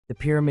The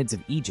pyramids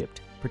of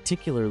Egypt,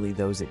 particularly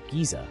those at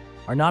Giza,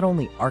 are not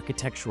only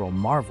architectural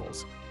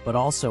marvels, but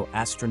also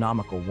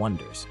astronomical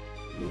wonders.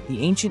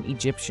 The ancient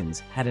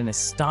Egyptians had an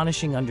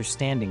astonishing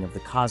understanding of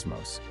the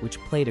cosmos, which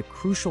played a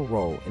crucial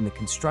role in the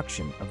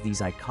construction of these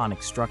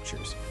iconic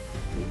structures.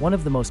 One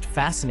of the most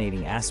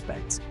fascinating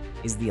aspects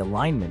is the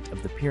alignment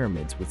of the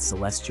pyramids with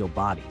celestial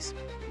bodies.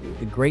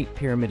 The Great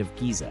Pyramid of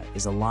Giza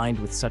is aligned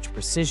with such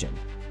precision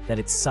that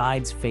its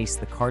sides face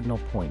the cardinal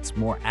points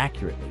more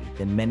accurately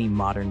than many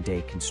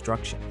modern-day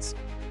constructions.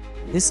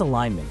 This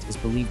alignment is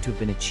believed to have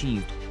been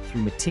achieved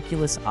through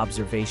meticulous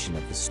observation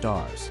of the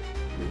stars.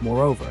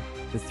 Moreover,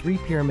 the three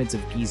pyramids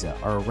of Giza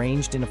are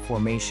arranged in a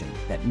formation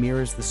that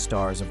mirrors the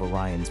stars of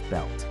Orion's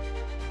belt.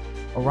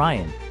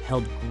 Orion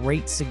held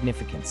great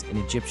significance in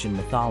Egyptian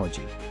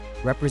mythology,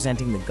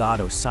 representing the god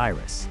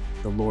Osiris,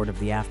 the lord of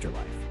the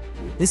afterlife.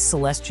 This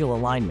celestial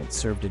alignment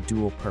served a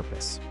dual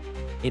purpose.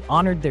 It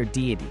honored their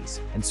deities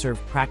and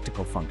served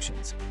practical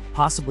functions,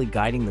 possibly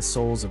guiding the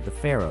souls of the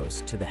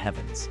pharaohs to the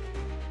heavens.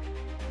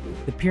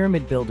 The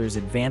pyramid builders'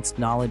 advanced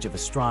knowledge of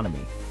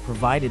astronomy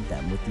provided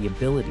them with the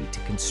ability to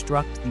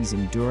construct these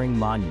enduring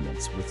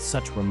monuments with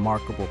such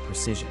remarkable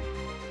precision,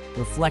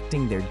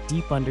 reflecting their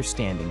deep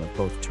understanding of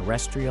both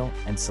terrestrial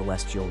and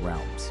celestial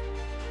realms.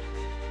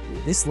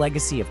 This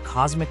legacy of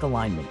cosmic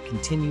alignment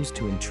continues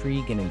to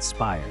intrigue and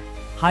inspire,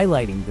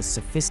 highlighting the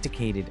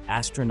sophisticated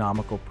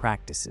astronomical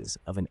practices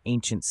of an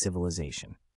ancient civilization.